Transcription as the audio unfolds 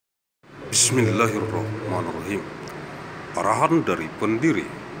Bismillahirrahmanirrahim. Arahan dari Pendiri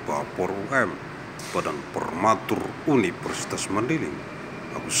Bafor UM, Badan Formatur Universitas Mandailing,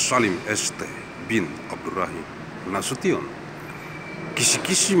 Agussalim ST bin Abdur Rahim, Nasution.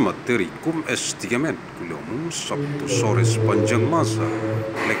 Kisi materi S3 Kuliah Umum Sabtu sore Sepanjang Masa,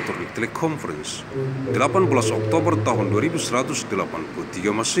 lektor di Teleconference 18 Oktober tahun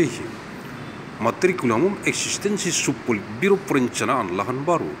 2183 Masehi. Materi Kuliah Umum Eksistensi Sub-Politburo Perencanaan Lahan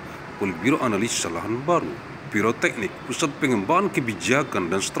baru, Politbiro Analisa Lahan baru, Biro Teknik, Pusat Pengembangan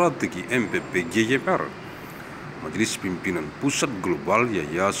Kebijakan dan Strategi MPPGYR, Majelis Pimpinan Pusat Global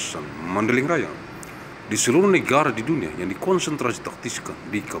Yayasan Mandailing Raya di seluruh negara di dunia yang dikonsentrasi taktiskan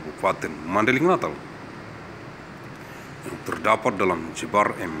di Kabupaten Mandailing Natal yang terdapat dalam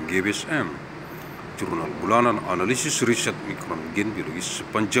jebar MGBSM, Jurnal Bulanan Analisis Riset Mikron Gen Biologis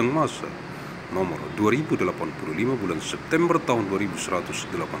Sepanjang Masa nomor 2085 bulan September tahun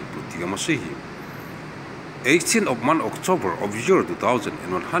 2183 Masehi. 18 of month October of year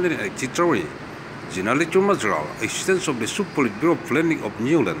 2183, General Material Existence of the Sub-Politburo Planning of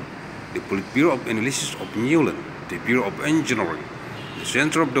Newland, the Politbiro of Analysis of Newland, the Biro of Engineering, the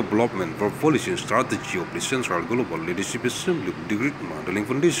Center of Development for Policy and Strategy of the Central Global Leadership Assembly of the Great Mandailing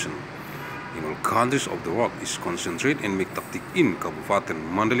Foundation in all countries of the world is concentrated and make tactic in Kabupaten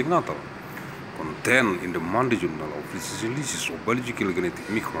Mandailing Natal, contained in the Monday Journal of Analysis of Biological Genetic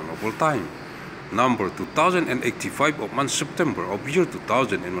Micron of all time, number 2085 of month September of year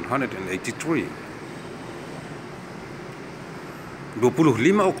 2183.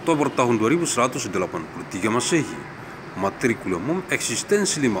 25 Oktober tahun 2183 Masehi. Materi Kuliah Umum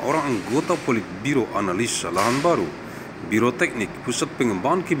Eksistensi 5 orang anggota Politbiro Analisa Lahan baru, Biro Teknik, Pusat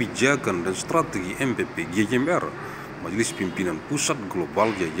Pengembangan Kebijakan dan Strategi MPPGYR, Majelis Pimpinan Pusat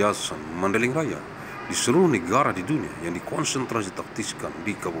Global Yayasan Mandailing Raya di seluruh negara di dunia yang dikonsentrasi taktiskan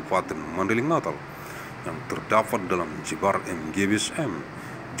di Kabupaten Mandailing Natal yang terdapat dalam jebar MGBSM,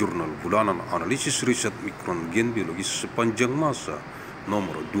 Jurnal Bulanan Analisis Riset Mikron Gen Biologis Sepanjang Masa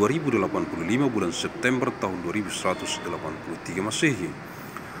nomor 2085 bulan September tahun 2183 Masehi.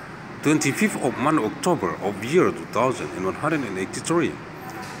 25th of month October of year 2183,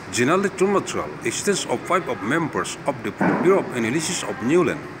 General Material Existence of 5 of members of the Bureau of Analysis of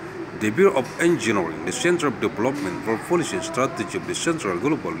Newland, the Biro of Engineering, the Center of Development for Policy and Strategy of the Central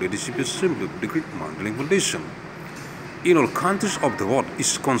Global Leadership Assembly of the Great Mandailing Foundation in all countries of the world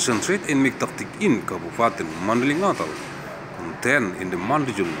is concentrated and make tactic in Kabupaten Mandailing Natal, contained in the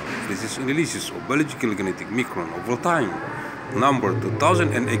Monday Journal of Analysis of Biological Genetic Micron of all time, number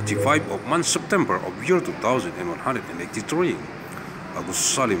 2085 of month September of year 2183.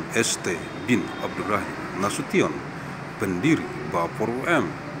 Agussalim ST bin Abdur Rahim, Nasution. Pendiri Bafor UM,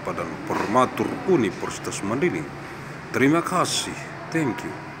 Badan Formatur Universitas Mandailing. Terima kasih. Thank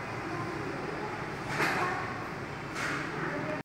you.